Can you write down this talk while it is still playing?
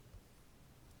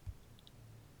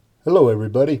Hello,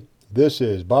 everybody. This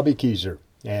is Bobby Keyser,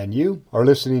 and you are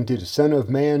listening to the Son of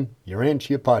Man,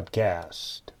 Urantia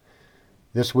podcast.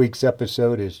 This week's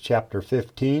episode is Chapter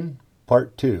 15,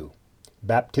 Part 2,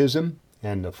 Baptism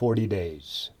and the 40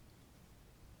 Days.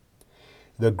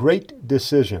 The Great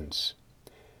Decisions.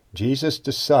 Jesus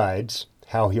decides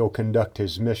how he'll conduct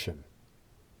his mission.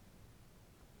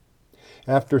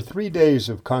 After 3 days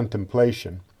of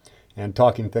contemplation and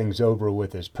talking things over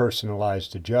with his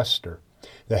personalized adjuster,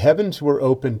 the heavens were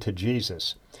opened to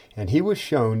Jesus, and he was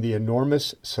shown the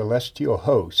enormous celestial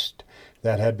host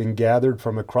that had been gathered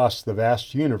from across the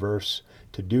vast universe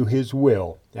to do his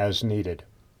will as needed.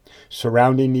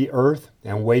 Surrounding the earth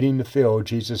and waiting to fill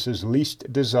Jesus'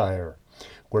 least desire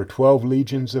were 12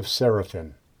 legions of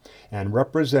seraphim and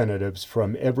representatives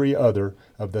from every other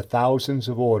of the thousands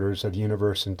of orders of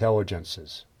universe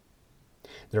intelligences.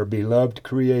 Their beloved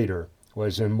Creator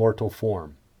was in mortal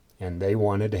form, and they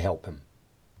wanted to help him.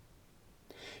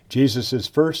 Jesus'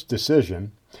 first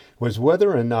decision was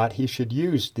whether or not he should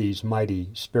use these mighty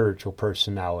spiritual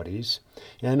personalities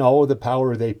and all of the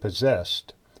power they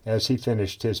possessed as he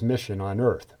finished his mission on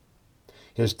earth.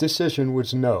 His decision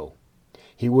was no.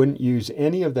 He wouldn't use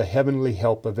any of the heavenly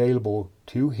help available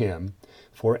to him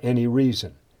for any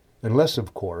reason, unless,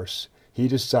 of course, he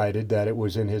decided that it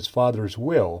was in his Father's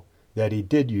will that he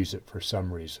did use it for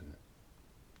some reason.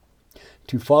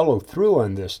 To follow through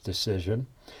on this decision,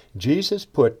 Jesus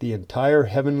put the entire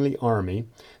heavenly army,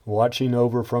 watching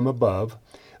over from above,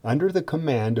 under the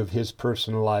command of his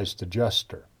personalized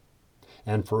adjuster.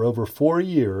 And for over 4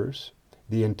 years,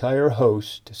 the entire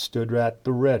host stood at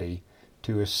the ready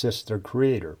to assist their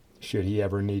Creator, should he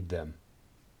ever need them.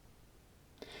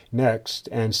 Next,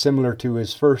 and similar to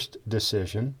his first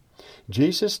decision,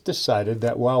 Jesus decided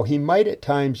that while he might at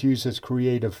times use his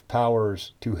creative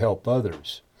powers to help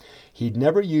others, he'd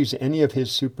never use any of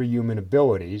his superhuman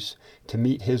abilities to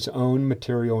meet his own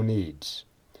material needs,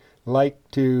 like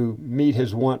to meet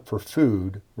his want for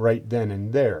food right then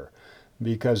and there,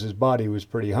 because his body was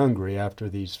pretty hungry after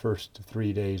these first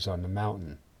 3 days on the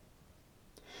mountain.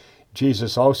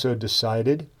 Jesus also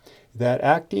decided that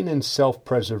acting in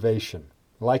self-preservation,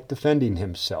 like defending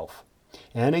himself,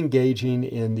 and engaging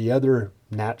in the other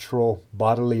natural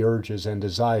bodily urges and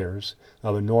desires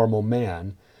of a normal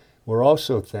man, were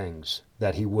also things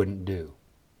that he wouldn't do.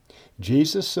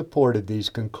 Jesus supported these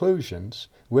conclusions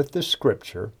with the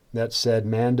scripture that said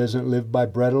man doesn't live by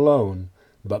bread alone,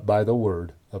 but by the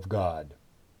word of God.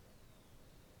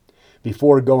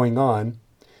 Before going on,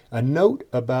 a note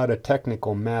about a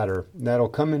technical matter that'll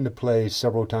come into play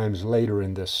several times later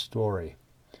in this story.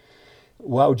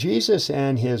 While Jesus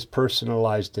and his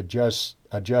personalized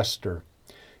adjuster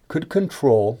could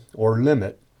control or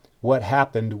limit what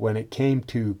happened when it came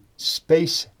to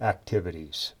space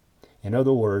activities, in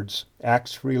other words,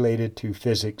 acts related to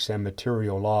physics and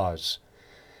material laws,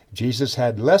 Jesus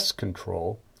had less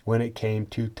control when it came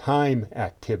to time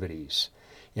activities.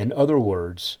 In other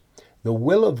words, the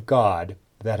will of God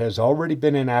that has already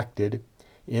been enacted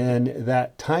in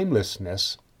that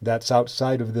timelessness that's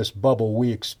outside of this bubble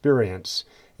we experience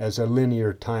as a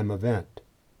linear time event.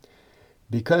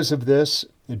 Because of this,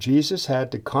 Jesus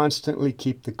had to constantly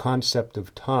keep the concept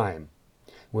of time,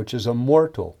 which is a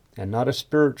mortal and not a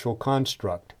spiritual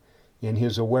construct, in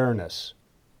his awareness.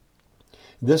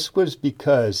 This was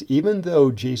because even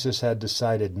though Jesus had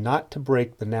decided not to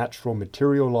break the natural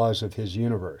material laws of his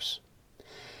universe,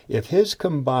 if his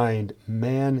combined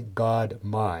man-God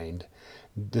mind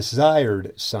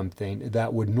desired something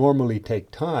that would normally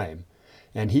take time,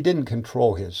 and he didn't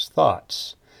control his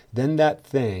thoughts, then that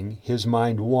thing his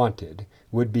mind wanted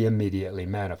would be immediately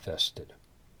manifested.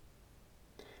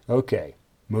 Okay,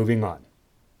 moving on.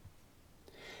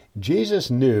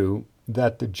 Jesus knew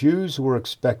that the Jews were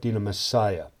expecting a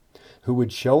Messiah who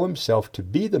would show himself to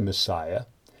be the Messiah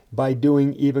by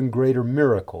doing even greater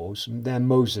miracles than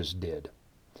Moses did.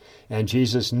 And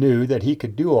Jesus knew that he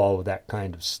could do all of that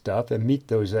kind of stuff and meet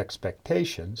those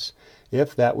expectations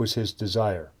if that was his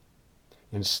desire.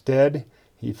 Instead,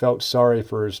 he felt sorry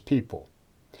for his people,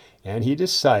 and he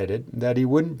decided that he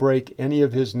wouldn't break any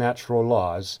of his natural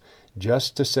laws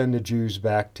just to send the Jews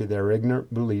back to their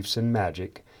ignorant beliefs in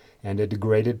magic and the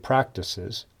degraded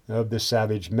practices of the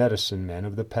savage medicine men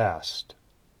of the past.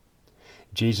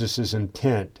 Jesus'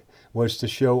 intent was to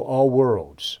show all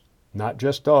worlds, not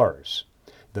just ours,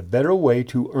 the better way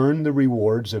to earn the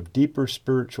rewards of deeper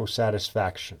spiritual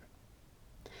satisfaction,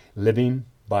 living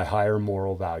by higher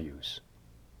moral values.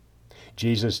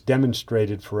 Jesus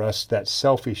demonstrated for us that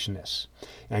selfishness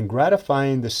and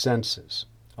gratifying the senses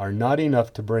are not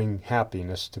enough to bring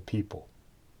happiness to people,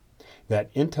 that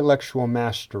intellectual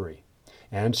mastery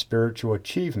and spiritual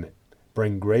achievement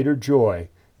bring greater joy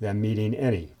than meeting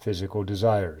any physical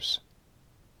desires.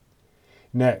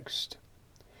 Next,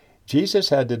 Jesus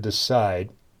had to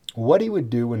decide what he would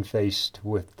do when faced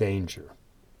with danger.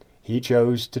 He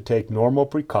chose to take normal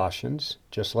precautions,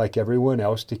 just like everyone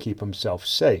else, to keep himself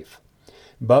safe,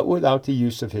 but without the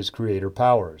use of his creator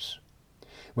powers.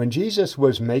 When Jesus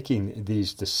was making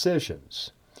these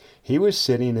decisions, he was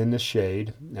sitting in the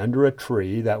shade under a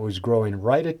tree that was growing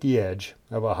right at the edge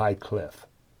of a high cliff.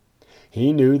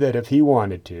 He knew that if he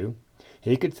wanted to,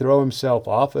 he could throw himself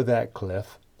off of that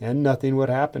cliff and nothing would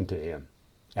happen to him.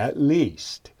 At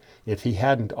least, if he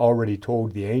hadn't already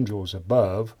told the angels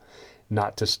above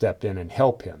not to step in and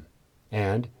help him,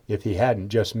 and if he hadn't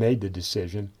just made the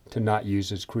decision to not use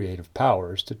his creative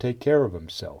powers to take care of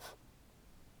himself.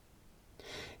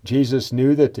 Jesus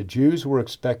knew that the Jews were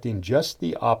expecting just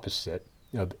the opposite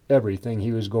of everything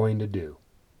he was going to do.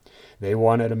 They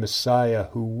wanted a Messiah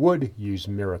who would use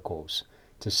miracles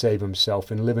to save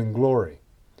himself and live in glory.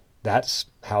 That's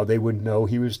how they would know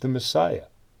he was the Messiah.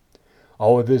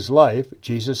 All of his life,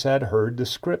 Jesus had heard the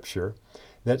scripture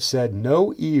that said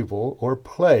no evil or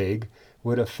plague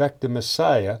would affect the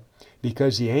Messiah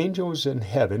because the angels in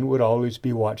heaven would always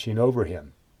be watching over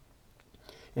him.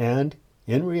 And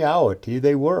in reality,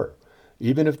 they were,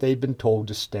 even if they'd been told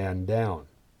to stand down.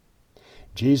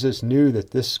 Jesus knew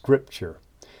that this scripture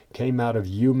came out of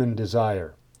human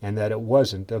desire and that it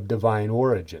wasn't of divine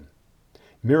origin.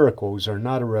 Miracles are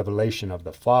not a revelation of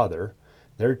the Father.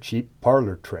 They're cheap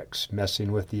parlor tricks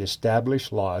messing with the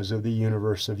established laws of the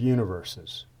universe of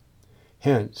universes.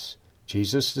 Hence,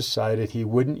 Jesus decided he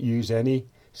wouldn't use any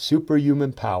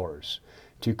superhuman powers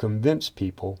to convince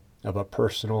people of a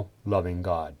personal, loving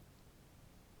God.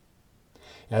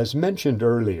 As mentioned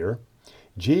earlier,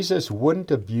 Jesus wouldn't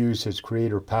have used his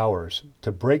creator powers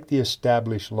to break the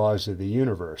established laws of the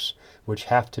universe, which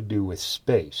have to do with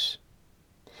space.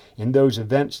 In those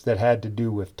events that had to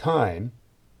do with time,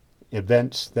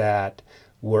 events that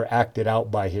were acted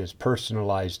out by his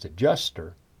personalized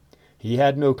adjuster, he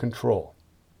had no control.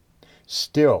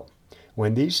 Still,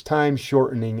 when these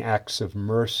time-shortening acts of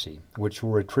mercy, which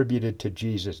were attributed to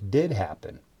Jesus, did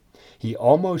happen, he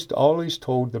almost always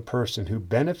told the person who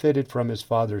benefited from his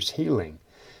Father's healing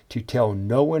to tell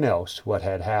no one else what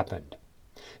had happened.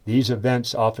 These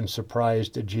events often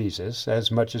surprised Jesus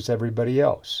as much as everybody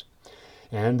else,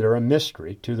 and they're a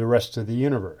mystery to the rest of the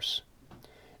universe.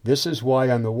 This is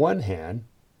why, on the one hand,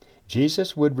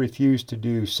 Jesus would refuse to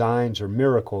do signs or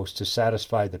miracles to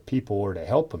satisfy the people or to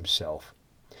help himself.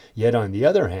 Yet on the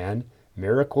other hand,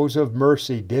 miracles of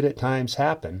mercy did at times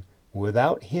happen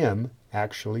without him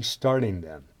actually starting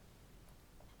them.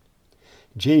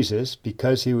 Jesus,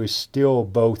 because he was still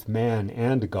both man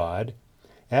and God,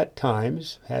 at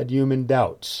times had human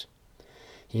doubts.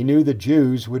 He knew the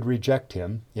Jews would reject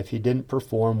him if he didn't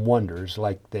perform wonders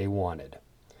like they wanted.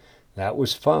 That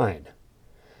was fine.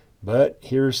 But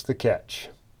here's the catch.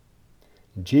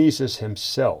 Jesus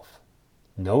himself,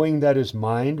 knowing that his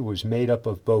mind was made up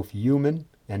of both human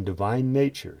and divine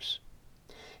natures,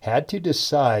 had to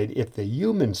decide if the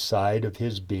human side of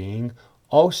his being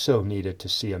also needed to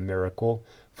see a miracle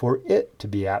for it to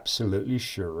be absolutely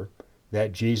sure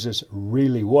that Jesus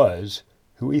really was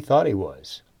who he thought he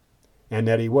was, and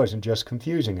that he wasn't just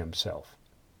confusing himself.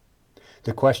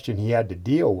 The question he had to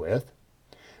deal with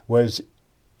was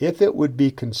if it would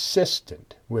be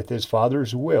consistent with his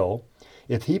Father's will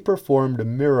if he performed a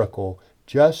miracle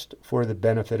just for the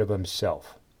benefit of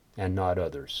himself and not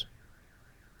others.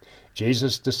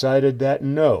 Jesus decided that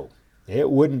no,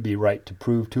 it wouldn't be right to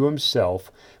prove to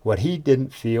himself what he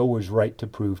didn't feel was right to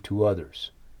prove to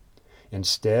others.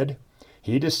 Instead,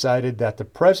 he decided that the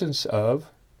presence of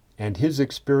and his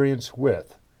experience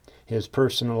with his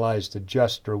personalized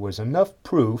adjuster was enough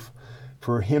proof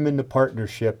for him in the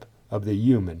partnership of the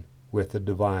human with the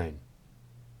divine.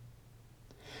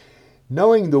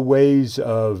 Knowing the ways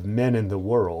of men in the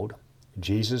world,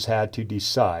 Jesus had to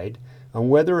decide on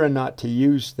whether or not to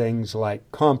use things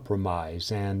like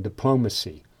compromise and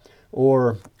diplomacy,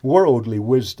 or worldly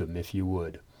wisdom, if you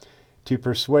would, to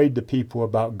persuade the people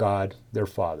about God, their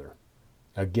Father.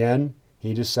 Again,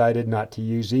 he decided not to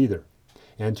use either,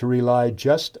 and to rely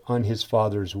just on his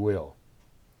Father's will.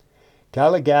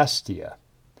 Caligastia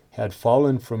had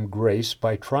fallen from grace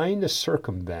by trying to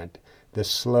circumvent the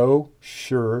slow,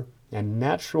 sure, and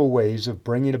natural ways of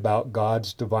bringing about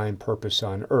God's divine purpose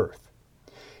on earth.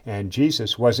 And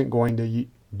Jesus wasn't going to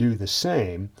do the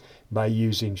same by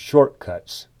using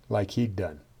shortcuts like he'd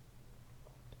done.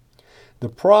 The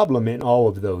problem in all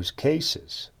of those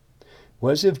cases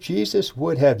was if Jesus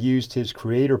would have used his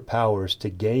creator powers to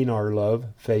gain our love,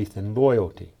 faith, and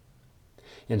loyalty.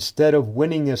 instead of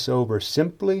winning us over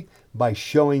simply by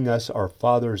showing us our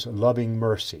Father's loving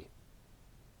mercy,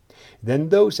 then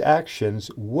those actions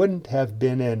wouldn't have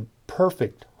been in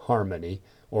perfect harmony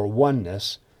or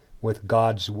oneness with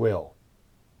God's will.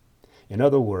 In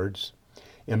other words,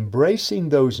 embracing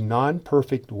those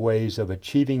non-perfect ways of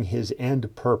achieving his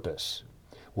end purpose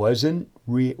was in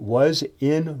reality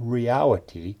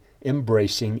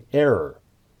embracing error,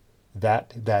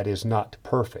 that is not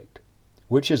perfect,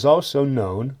 which is also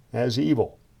known as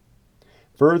evil.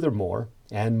 Furthermore,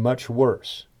 and much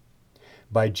worse,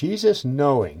 by Jesus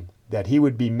knowing that he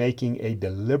would be making a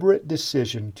deliberate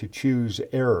decision to choose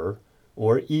error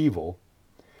or evil,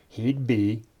 he'd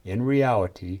be, in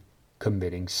reality,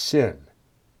 committing sin.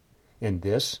 And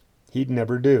this he'd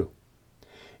never do.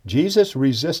 Jesus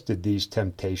resisted these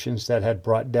temptations that had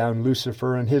brought down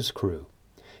Lucifer and his crew,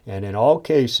 and in all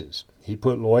cases he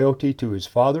put loyalty to his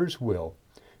Father's will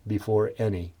before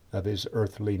any of his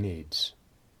earthly needs.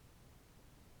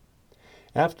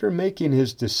 After making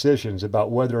his decisions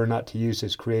about whether or not to use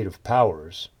his creative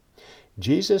powers,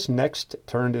 Jesus next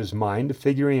turned his mind to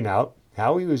figuring out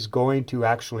how he was going to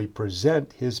actually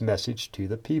present his message to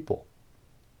the people.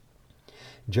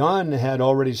 John had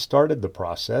already started the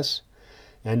process,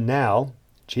 and now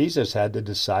Jesus had to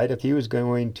decide if he was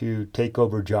going to take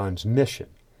over John's mission,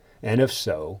 and if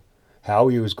so, how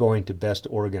he was going to best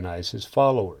organize his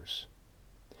followers.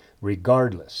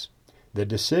 Regardless, the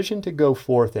decision to go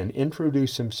forth and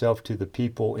introduce himself to the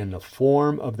people in the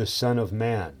form of the Son of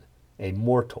Man, a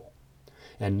mortal,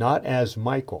 and not as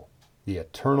Michael, the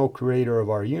eternal creator of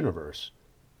our universe,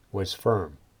 was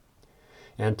firm.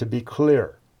 And to be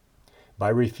clear, by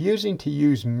refusing to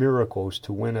use miracles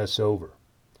to win us over,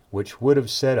 which would have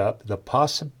set up the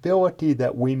possibility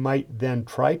that we might then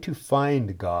try to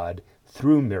find God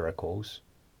through miracles,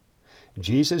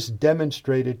 Jesus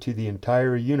demonstrated to the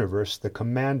entire universe the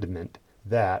commandment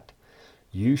that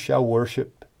you shall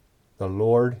worship the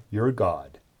Lord your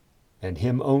God, and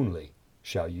him only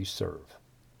shall you serve.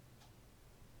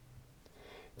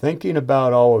 Thinking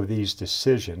about all of these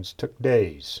decisions took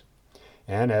days,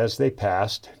 and as they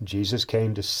passed, Jesus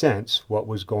came to sense what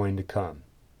was going to come.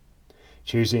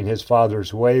 Choosing his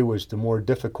Father's way was the more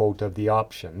difficult of the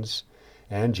options,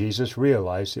 and Jesus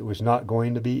realized it was not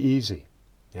going to be easy,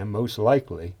 and most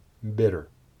likely bitter.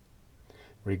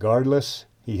 Regardless,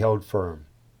 he held firm.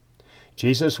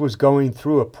 Jesus was going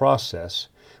through a process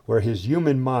where his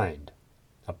human mind,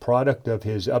 a product of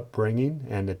his upbringing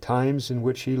and the times in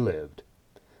which he lived,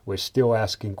 was still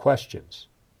asking questions.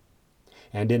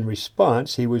 And in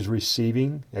response, he was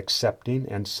receiving, accepting,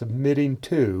 and submitting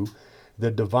to the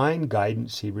divine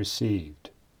guidance he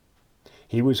received.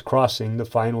 He was crossing the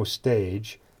final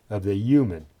stage of the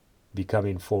human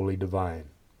becoming fully divine.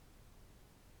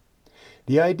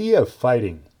 The idea of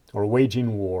fighting or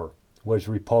waging war was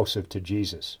repulsive to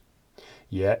Jesus.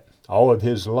 Yet, all of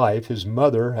his life, his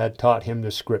mother had taught him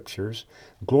the scriptures,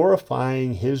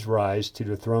 glorifying his rise to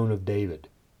the throne of David,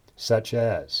 such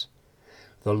as,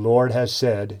 "The Lord has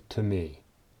said to me,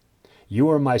 you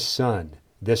are my son,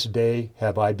 this day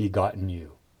have I begotten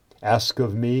you. Ask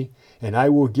of me, and I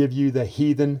will give you the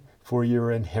heathen for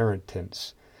your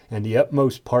inheritance, and the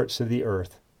utmost parts of the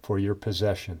earth for your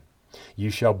possession. You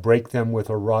shall break them with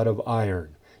a rod of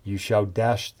iron. You shall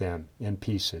dash them in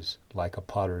pieces like a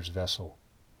potter's vessel."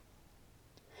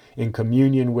 In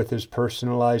communion with his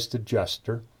personalized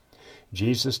adjuster,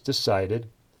 Jesus decided,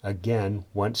 again,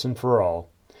 once and for all,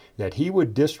 that he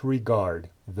would disregard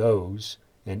those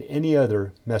and any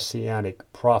other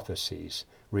messianic prophecies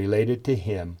related to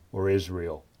him or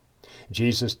Israel.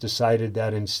 Jesus decided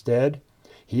that instead,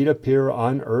 he'd appear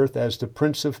on earth as the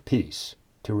Prince of Peace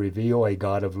to reveal a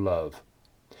God of love.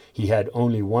 He had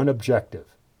only one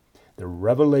objective, the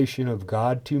revelation of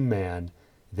God to man,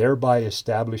 thereby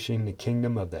establishing the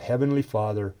kingdom of the Heavenly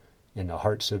Father in the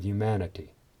hearts of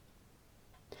humanity.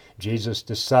 Jesus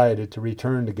decided to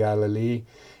return to Galilee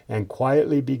and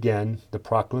quietly began the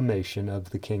proclamation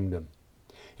of the kingdom.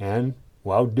 And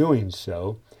while doing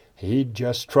so, he'd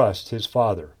just trust his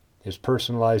Father, his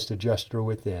personalized adjuster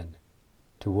within,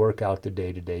 to work out the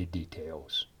day-to-day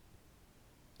details.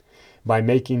 By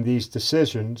making these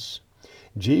decisions,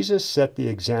 Jesus set the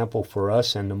example for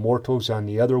us and the mortals on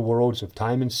the other worlds of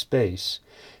time and space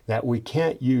that we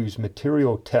can't use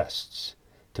material tests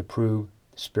to prove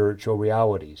spiritual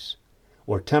realities,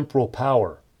 or temporal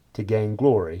power to gain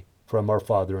glory from our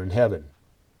Father in heaven.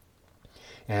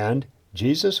 And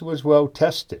Jesus was well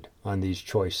tested on these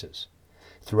choices.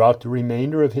 Throughout the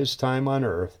remainder of his time on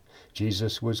earth,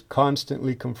 Jesus was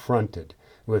constantly confronted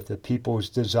with the people's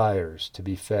desires to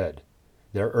be fed,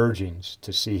 their urgings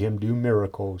to see him do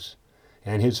miracles,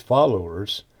 and his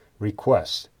followers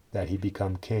request that he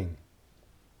become king.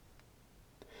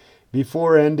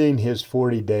 Before ending his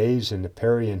 40 days in the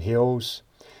Parian Hills,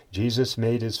 Jesus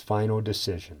made his final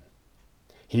decision.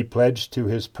 He pledged to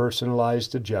his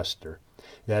personalized adjuster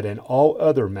that in all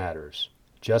other matters,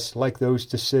 just like those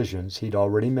decisions he'd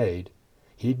already made,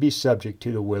 he'd be subject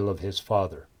to the will of his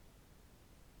Father.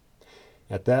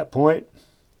 At that point,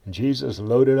 Jesus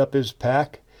loaded up his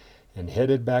pack and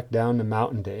headed back down the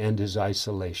mountain to end his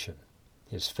isolation,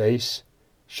 his face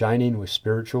shining with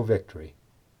spiritual victory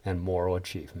and moral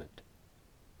achievement.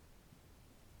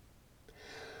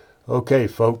 Okay,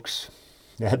 folks,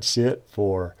 that's it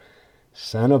for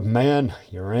Son of Man,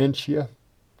 Urantia,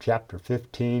 Chapter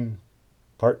 15,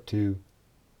 Part 2,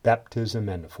 Baptism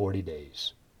and the 40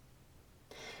 Days.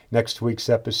 Next week's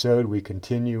episode, we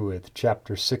continue with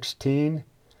Chapter 16,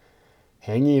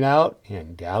 Hanging Out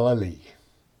in Galilee.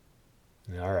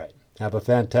 All right. Have a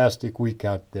fantastic week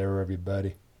out there,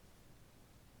 everybody.